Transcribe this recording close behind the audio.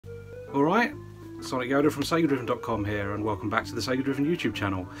Alright, Sonic Yoda from SEGADriven.com here, and welcome back to the Sega Driven YouTube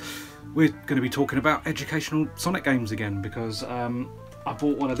channel. We're going to be talking about educational Sonic games again because I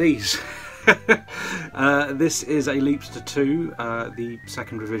bought one of these. This is a Leapster 2, the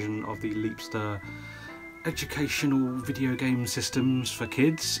second revision of the Leapster educational video game systems for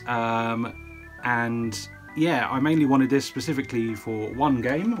kids. And yeah, I mainly wanted this specifically for one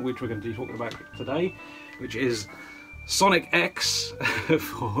game, which we're going to be talking about today, which is Sonic X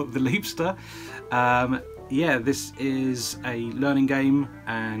for the Leapster. Yeah, this is a learning game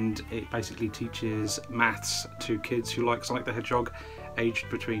and it basically teaches maths to kids who like Sonic the Hedgehog, aged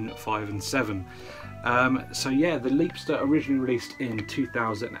between 5 and 7. So yeah, the Leapster originally released in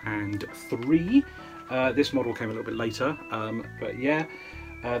 2003. This model came a little bit later, but yeah.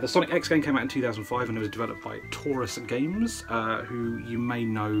 The Sonic X game came out in 2005 and it was developed by Torus Games, who you may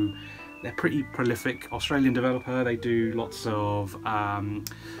know. They're pretty prolific Australian developer. They do lots of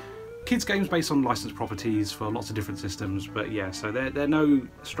kids games based on licensed properties for lots of different systems. But yeah, so they're no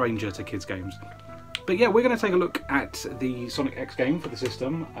stranger to kids games. But yeah, we're going to take a look at the Sonic X game for the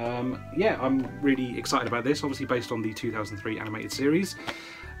system. Yeah, I'm really excited about this, obviously based on the 2003 animated series.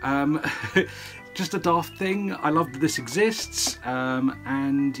 Just a daft thing. I love that this exists,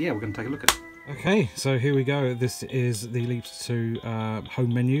 and yeah, we're going to take a look at it. Okay, so here we go. This is the Leapster 2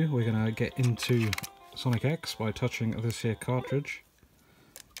 home menu. We're going to get into Sonic X by touching this here cartridge.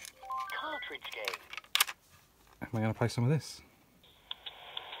 Cartridge game. And we're going to play some of this.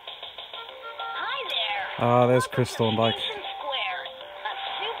 Hi there. Ah, there's Chris Thorndyke.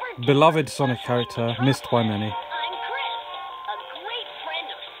 Beloved Sonic character, missed by many. I'm Chris, a great friend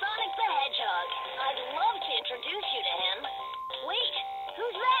of Sonic the Hedgehog. I'd love to introduce you to him. Wait,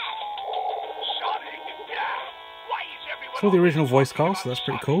 who's that? Sonic? Yeah. Why is everyone It's all the original voice cast, so that's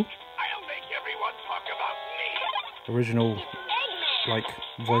pretty cool. I'll make everyone talk about me. Original, Eggman. like,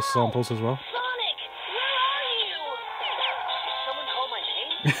 voice samples as well. Sonic, where are you? Did someone call my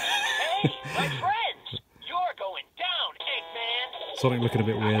name? Hey, my friends! You're going down, Eggman. Sonic looking a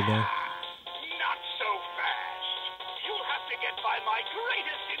bit weird there. Not so fast. You'll have to get by my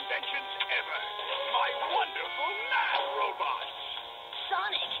greatest inventions ever. My wonderful math robots.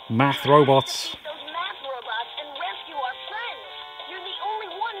 Sonic, Math robots. beat those math robots and rescue our friends. You're the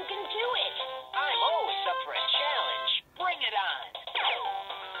only one who can do it. I'm always up for a challenge. Bring it on.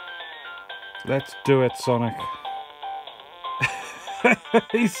 Let's do it, Sonic.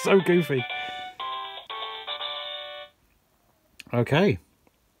 He's so goofy. Okay.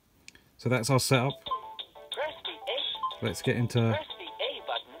 So that's our setup. Press the A. Let's get into Press the A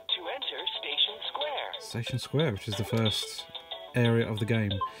button to enter Station Square. Station Square, which is the first area of the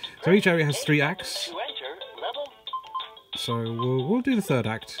game. So each area has 3 acts. To enter level. So we'll do the 3rd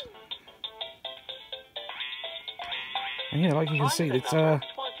act. And yeah, like you can see, it's 20.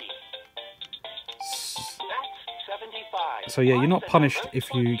 That's 75. so yeah, you're not punished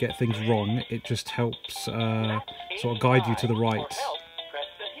if you get things wrong. It just helps sort of guide you to the right For help, press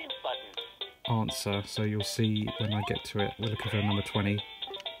the hint button. answer. So you'll see when I get to it. We're looking for number 20. No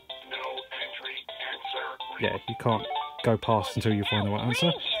entry answer. Yeah, you can't go past until you find the right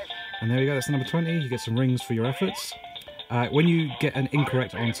answer. And there you go, that's number 20. You get some rings for your efforts. When you get an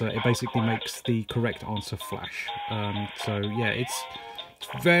incorrect answer, it basically makes the correct answer flash. So yeah, it's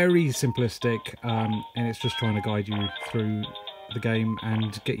very simplistic, and it's just trying to guide you through the game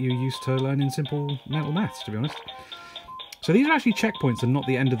and get you used to learning simple mental maths, to be honest. So these are actually checkpoints and not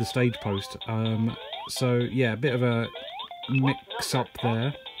the end of the stage post. So yeah, a bit of a mix up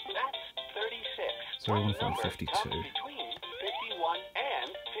there. That's 36. So we want to find 52. Between 51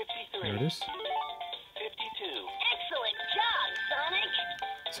 and 53. There it is. 52. Excellent job, Sonic.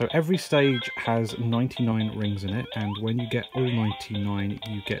 So every stage has 99 rings in it, and when you get all 99,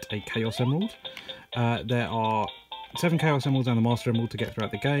 you get a Chaos Emerald. There are 7 Chaos Emeralds and the Master Emerald to get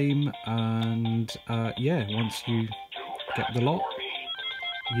throughout the game, and yeah, once you get the lot,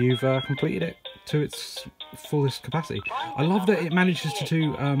 you've completed it to its fullest capacity. I love that it manages to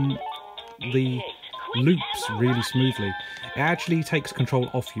do the loops really smoothly. It actually takes control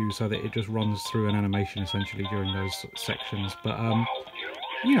off you so that it just runs through an animation essentially during those sections, but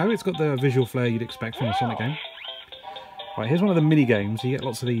you know, it's got the visual flair you'd expect from a Sonic game. Right, here's one of the mini games. You get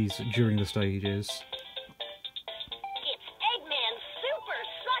lots of these during the stages. It's Eggman's super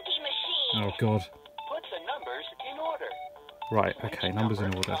sucky machine. Oh god. Put the numbers in order. Right, okay, numbers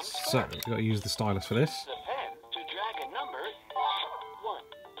in order. So, we've got to use the stylus for this. The pen to drag a number. 1,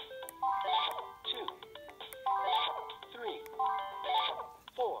 2, 3,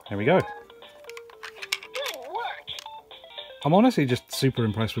 4. There we go. Good work. I'm honestly just super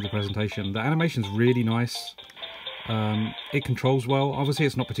impressed with the presentation. The animation's really nice. It controls well. Obviously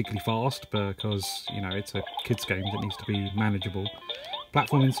it's not particularly fast because, you know, it's a kids game that needs to be manageable.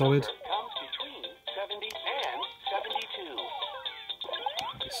 Platforming solid. Comes between 70 and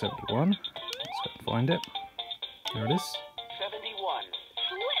 72. 71. Let's go and find it. There it is. 71.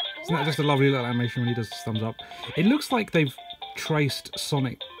 Isn't that just a lovely little animation when he does his thumbs up? It looks like they've traced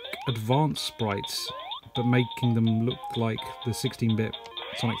Sonic Advance sprites, but making them look like the 16-bit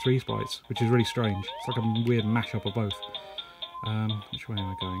Sonic 3 sprites, which is really strange. It's like a weird mashup of both. Which way am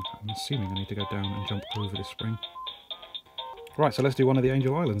I going? I'm assuming I need to go down and jump over this spring. Right, so let's do one of the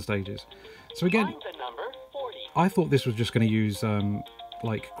Angel Island stages. So again, Find the number 40. I thought this was just going to use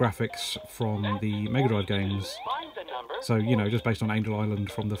like graphics from the Mega Drive games. Find the number. So, you know, just based on Angel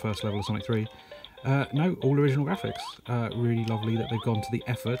Island from the first level of Sonic 3. No, all original graphics. Really lovely that they've gone to the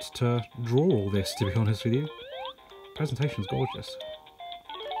effort to draw all this, to be honest with you. Presentation's gorgeous.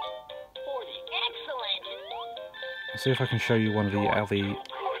 40. Excellent. Let's see if I can show you one of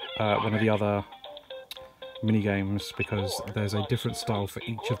the other mini games, because there's a different style for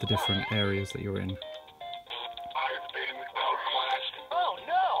each of the different areas that you're in. I've been outclassed. Oh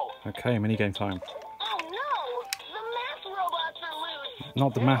no! Okay, mini game time. Oh no! The math robots are loose.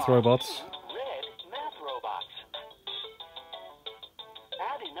 Not the math robots. Red math robots.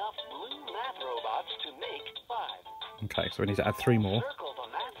 Add enough blue math robots to make 5. Okay, so we need to add 3 more, Circle the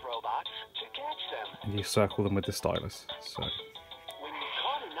math robots to catch them. and you circle them with the stylus. So, When you've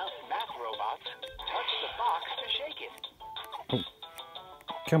caught enough math robots, touch the box to shake it.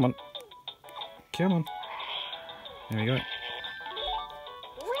 come on. Come on. There we go.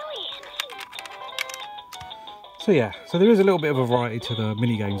 Brilliant! So yeah, so there is a little bit of a variety to the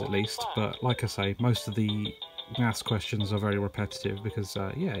mini games at least, but like I say, most of the maths questions are very repetitive because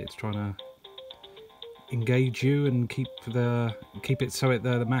yeah, it's trying to engage you and keep it so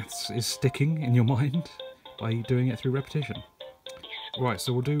the maths is sticking in your mind by doing it through repetition. Right,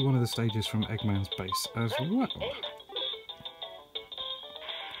 so we'll do one of the stages from Eggman's base as well.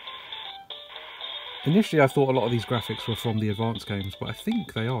 Initially I thought a lot of these graphics were from the advanced games, but I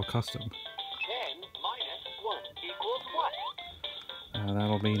think they are custom. 10 minus 1 equals what?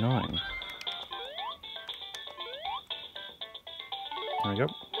 That'll be 9. There we go. 9.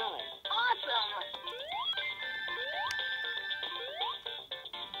 Awesome!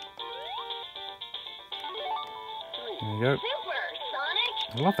 There we go. Super,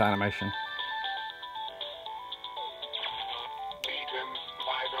 Sonic! I love that animation. Beaten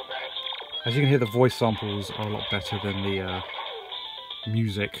by the best. As you can hear, the voice samples are a lot better than the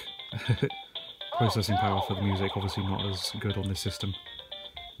music. Processing power for the music, obviously not as good on this system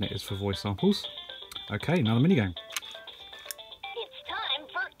than it is for voice samples. Okay, another minigame. It's time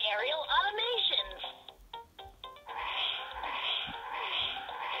for aerial automations.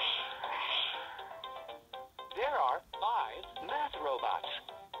 There are 5 math robots.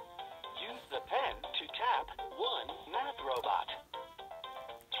 Use the pen to tap 1 math robot.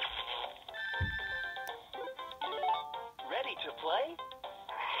 Ready to play?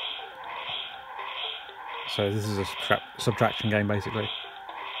 So this is a subtraction game, basically.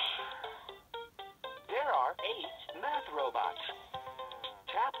 There are 8 math robots.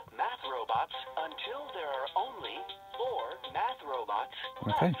 Tap math robots until there are only 4 math robots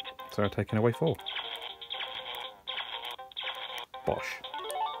left. Okay, so taking away 4. Bosh.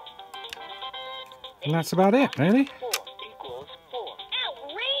 And that's about it, really. 4 equals 4.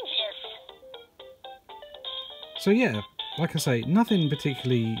 Outrageous! So yeah, like I say, nothing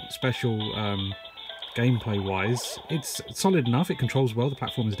particularly special gameplay-wise. It's solid enough, it controls well, the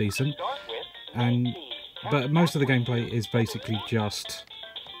platform is decent. Start with And 19. but most of the gameplay is basically just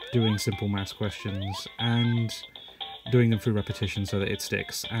doing simple maths questions and doing them through repetition so that it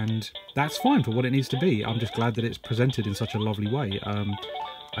sticks, and that's fine for what it needs to be. I'm just glad that it's presented in such a lovely way.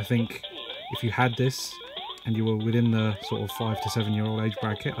 I think if you had this and you were within the sort of 5 to 7 year old age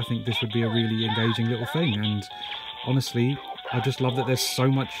bracket, I think this would be a really engaging little thing. And honestly, I just love that there's so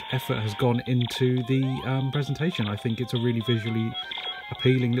much effort has gone into the presentation. I think it's a really visually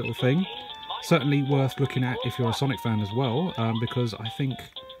appealing little thing. Certainly worth looking at if you're a Sonic fan as well, because I think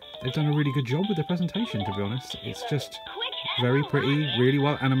they've done a really good job with the presentation, to be honest. It's just very pretty, really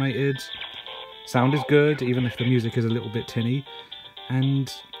well animated, sound is good, even if the music is a little bit tinny,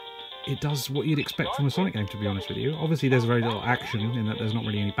 and it does what you'd expect from a Sonic game, to be honest with you. Obviously there's very little action in that there's not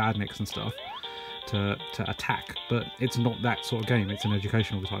really any badniks and stuff to attack, but it's not that sort of game. It's an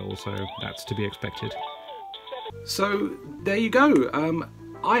educational title, so that's to be expected. So there you go.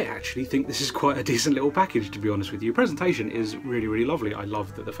 I actually think this is quite a decent little package, to be honest with you. Presentation is really, really lovely. I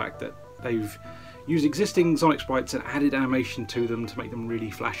love the fact that they've used existing Sonic sprites and added animation to them to make them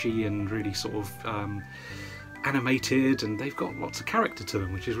really flashy and really sort of animated, and they've got lots of character to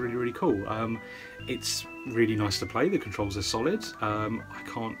them, which is really, really cool. It's really nice to play. The controls are solid. I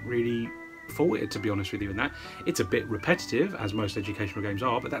can't really fault it, to be honest with you, in that it's a bit repetitive, as most educational games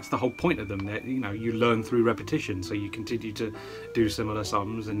are, but that's the whole point of them. That, you know, you learn through repetition, so you continue to do similar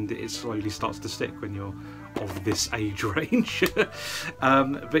sums, and it slowly starts to stick when you're of this age range.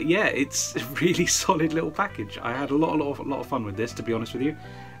 But yeah, it's a really solid little package. I had a lot of fun with this, to be honest with you,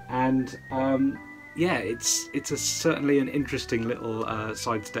 and yeah, it's certainly an interesting little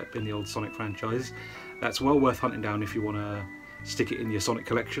sidestep in the old Sonic franchise. That's well worth hunting down if you want to stick it in your Sonic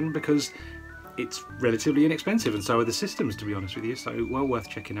collection, because it's relatively inexpensive, and so are the systems, to be honest with you, so well worth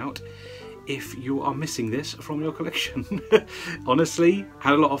checking out if you are missing this from your collection. Honestly,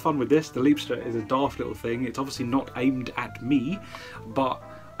 had a lot of fun with this. The Leapster is a daft little thing. It's obviously not aimed at me, but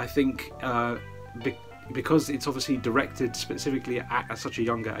I think because it's obviously directed specifically at such a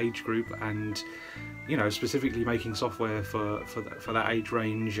younger age group, and you know, specifically making software for that age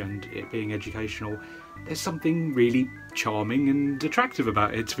range and it being educational, there's something really charming and attractive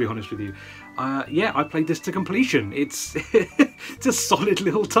about it, to be honest with you. Yeah, I played this to completion. It's it's a solid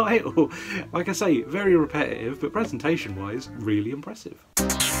little title. Like I say, very repetitive, but presentation wise, really impressive.